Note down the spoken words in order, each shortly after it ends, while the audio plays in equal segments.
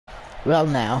Well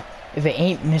now, if it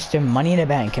ain't Mr. Money in the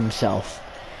Bank himself.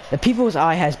 The people's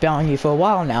eye has been on you for a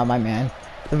while now, my man.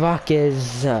 The Rock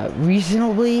is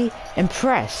reasonably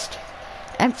impressed.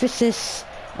 Emphasis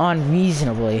on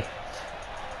reasonably.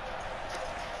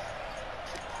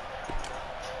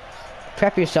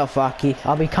 Prep yourself, Rocky.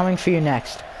 I'll be coming for you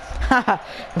next. Haha,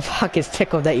 Rock is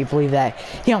tickled that you believe that.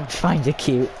 He almost finds it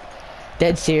cute.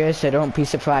 Dead serious, so don't be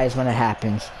surprised when it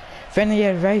happens. Friendly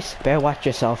advice, better watch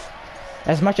yourself.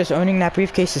 As much as owning that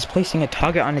briefcase is placing a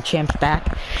target on the champ's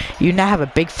back, you now have a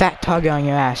big fat target on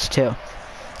your ass too.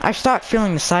 I start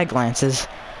feeling the side glances,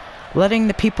 letting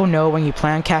the people know when you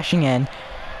plan on cashing in.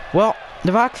 Well,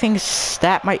 The Rock thinks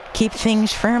that might keep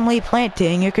things firmly planted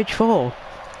in your control.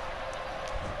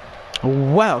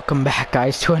 Welcome back,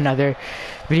 guys, to another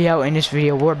video. In this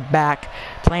video, we're back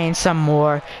playing some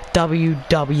more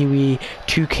WWE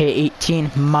 2K18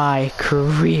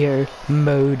 MyCareer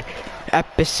mode.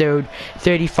 Episode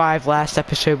 35. Last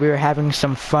episode, we were having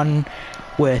some fun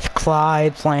with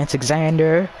Clyde, Lance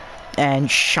Alexander,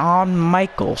 and Shawn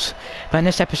Michaels. But in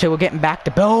this episode, we're getting back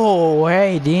to... Oh,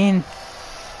 hey, Dean.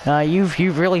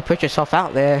 You've really put yourself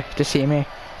out there to see me.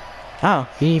 Oh,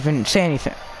 you didn't even say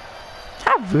anything.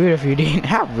 How rude of you, Dean.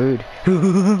 How rude.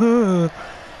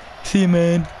 See you,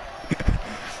 man.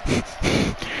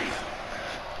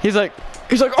 He's like,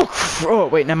 oh,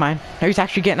 wait, never mind. No, he's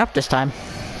actually getting up this time.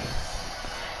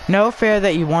 No affair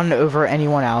that you won over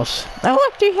anyone else. Oh,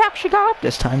 look, dude, he actually got up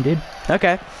this time, dude.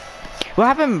 Okay. We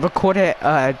haven't recorded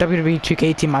WWE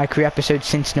 2K18 MyCareer episode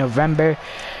since November,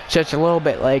 so it's a little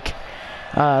bit like,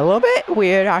 a little bit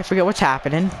weird. I forget what's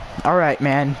happening. Alright,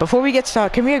 man. Before we get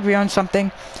started, can we agree on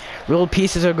something? Real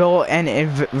pieces are goal and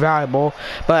invaluable,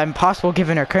 but impossible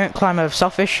given our current climate of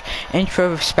selfish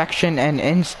introspection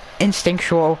and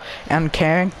instinctual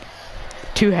uncaring.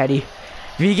 Too heady.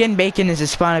 Vegan bacon is the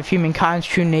spawn of humankind's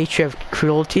true nature of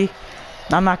cruelty.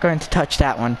 I'm not going to touch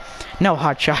that one. No,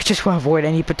 hotshot, just to avoid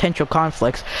any potential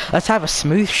conflicts. Let's have a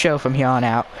smooth show from here on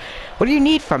out. What do you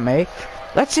need from me?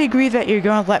 Let's agree that you're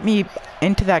going to let me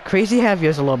into that crazy head of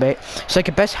yours a little bit, so I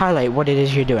can best highlight what it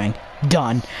is you're doing.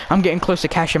 Done. I'm getting close to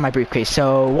cashing my briefcase,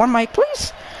 so one mic,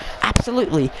 please?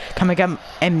 Absolutely. Come again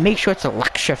and make sure it's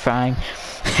electrifying.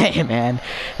 Hey, man.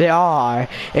 They are.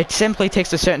 It simply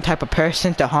takes a certain type of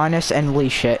person to harness and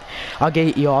leash it. I'll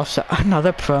get you also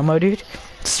another promo, dude.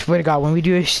 Swear to God, when we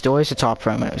do these stories, it's all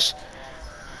promos.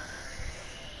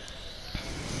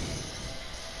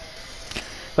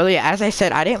 Well, yeah, as I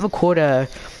said, I didn't record a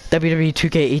WWE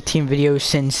 2K18 video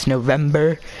since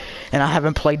November, and I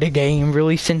haven't played the game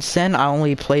really since then. I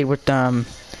only played with the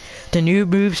new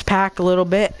moves pack a little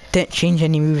bit. Didn't change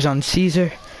any moves on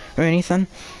Caesar or anything.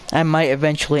 I might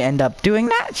eventually end up doing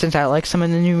that since I like some of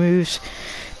the new moves.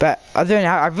 But other than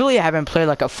that, I really haven't played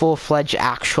like a full-fledged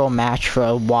actual match for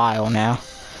a while now.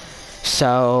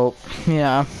 So,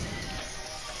 yeah.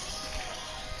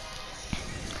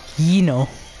 You know.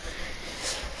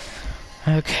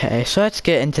 Okay, so let's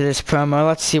get into this promo.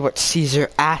 Let's see what Caesar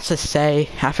has to say.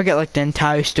 I forget like the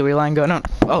entire storyline going on.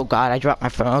 Oh God, I dropped my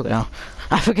phone. Oh no.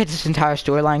 I forget this entire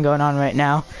storyline going on right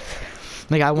now.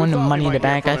 Like I won the Money in the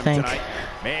Bank, I think.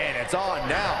 Man, it's on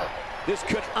now. This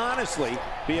could honestly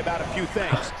be about a few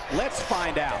things. Let's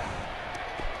find out.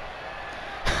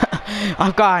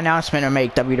 I've got an announcement to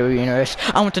make, WWE Universe.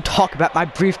 I want to talk about my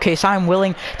briefcase. I'm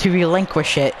willing to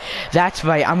relinquish it. That's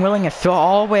right. I'm willing to throw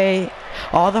away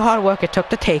all the hard work it took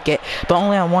to take it, but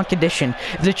only on one condition.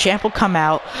 If the champ will come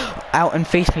out and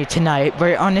face me tonight,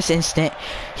 right on this instant,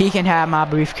 he can have my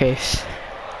briefcase.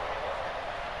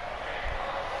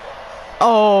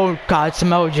 Oh God,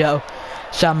 Samoa Joe.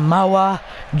 Samoa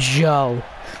Joe.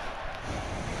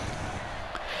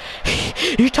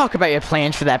 You talk about your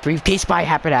plans for that briefcase, but I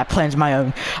happen to have plans of my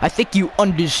own. I think you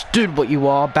understood what you were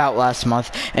all about last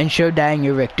month and showed that in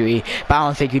your victory, but I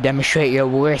don't think you demonstrate your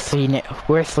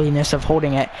worthiness of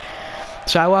holding it.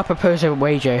 So I will propose a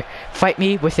wager. Fight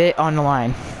me with it on the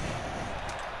line.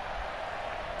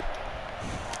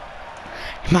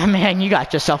 My man, you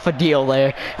got yourself a deal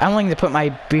there. I'm willing to put my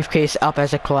briefcase up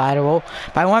as a collateral,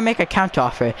 but I want to make a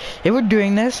counteroffer. If we're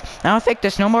doing this, I don't think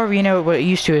there's no more arena we're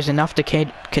used to is enough to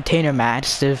contain our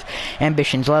massive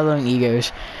ambitions, let alone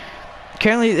egos.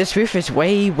 Currently, this roof is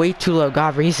way too low.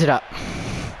 God, raise it up.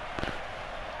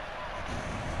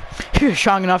 If you're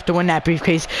strong enough to win that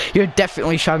briefcase, you're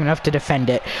definitely strong enough to defend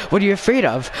it. What are you afraid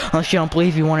of? Unless you don't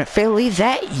believe you won it fairly,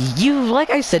 that you, like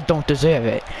I said, don't deserve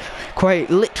it. Quite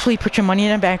literally put your money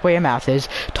in the bank where your mouth is.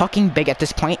 Talking big at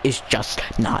this point is just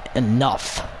not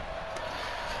enough.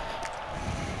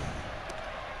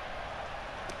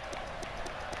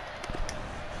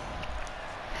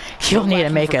 You'll need to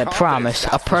make a promise,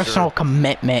 a personal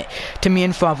commitment to me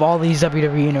in front of all these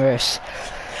WWE universe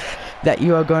that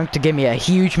you are going to give me a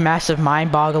huge, massive,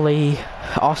 mind-boggling,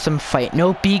 awesome fight.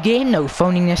 No B-game, no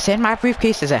phoning this in. My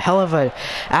briefcase is a hell of a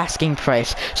asking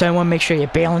price, so I want to make sure you're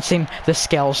balancing the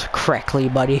scales correctly,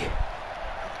 buddy.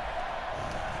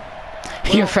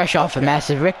 You're fresh off a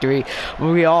massive victory.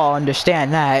 We all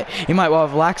understand that. You might well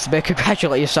relax a bit,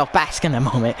 congratulate yourself, bask in the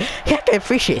moment. You have to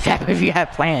appreciate that if you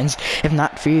have plans. If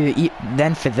not for you,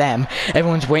 then for them.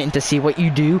 Everyone's waiting to see what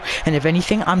you do, and if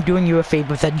anything, I'm doing you a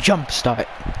favor with a jump start.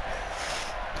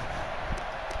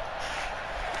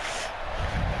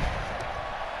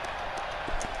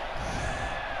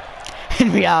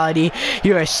 In reality,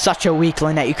 you are such a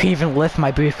weakling that you can't even lift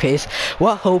my briefcase.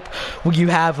 What hope would you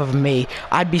have of me?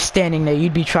 I'd be standing there,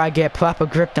 you'd be trying to get proper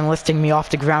grip and lifting me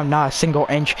off the ground, not a single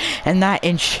inch. And that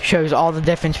inch shows all the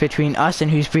difference between us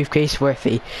and whose briefcase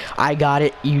worthy. I got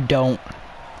it, you don't.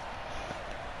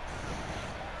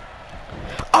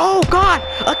 Oh god!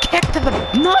 A kick to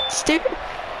the nuts, dude!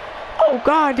 Oh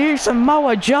god, dude,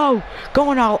 Samoa Joe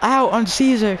going all out on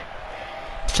Caesar.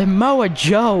 Samoa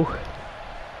Joe.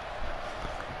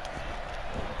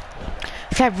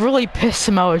 That really pissed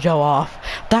Samoa Joe off.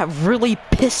 That really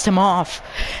pissed him off.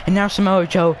 And now Samoa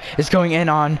Joe is going in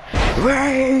on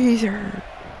Razor.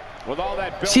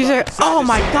 Caesar, oh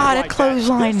my god, a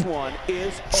clothesline.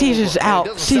 Caesar's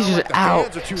out. Caesar's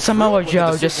out. Samoa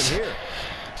Joe just...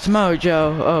 Samoa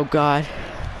Joe, oh god.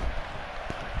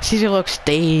 Caesar looks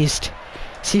dazed.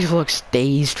 Caesar looks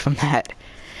dazed from that.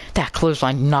 That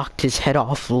clothesline knocked his head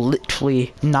off,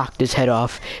 literally knocked his head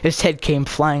off. His head came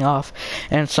flying off,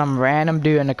 and some random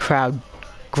dude in the crowd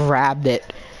grabbed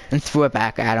it and threw it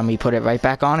back at him. He put it right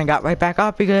back on and got right back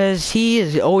up because he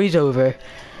is always over.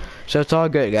 So it's all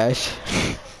good, guys.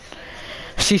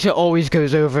 Caesar always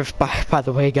goes over, by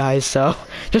the way, guys, so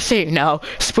just so you know,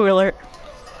 spoiler,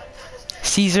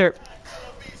 Caesar,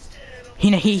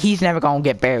 he's never gonna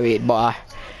get buried, boy.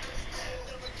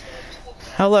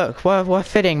 Oh look, what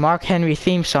fitting Mark Henry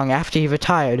theme song after he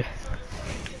retired.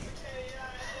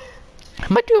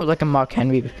 I might do like a Mark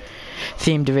Henry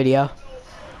themed video.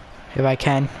 If I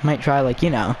can. Might try like, you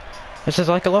know. This is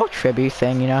like a little tribute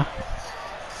thing, you know.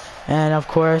 And of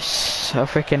course, a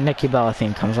freaking Nikki Bella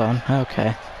theme comes on.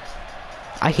 Okay.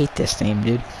 I hate this theme,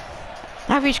 dude.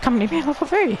 I've reached company man level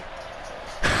 3.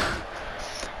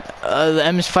 The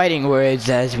M's fighting words,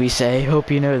 as we say. Hope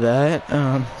you know that.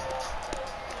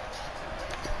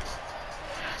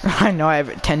 I know I have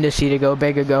a tendency to go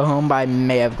big or go home, but I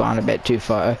may have gone a bit too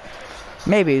far.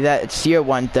 Maybe that's year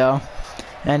 1 though.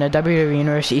 And the WWE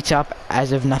Universe eats up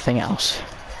as if nothing else.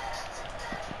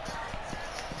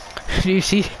 Do you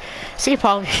see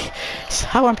probably,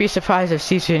 I won't be surprised if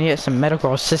Caesar needs some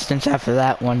medical assistance after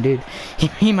that one, dude.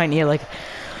 He might need like,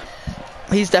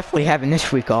 he's definitely having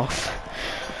this week off.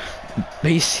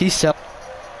 He's so.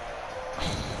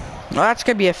 Well, that's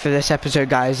gonna be it for this episode,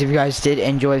 guys. If you guys did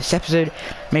enjoy this episode,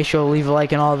 make sure to leave a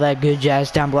like and all that good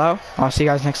jazz down below. I'll see you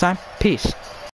guys next time. Peace.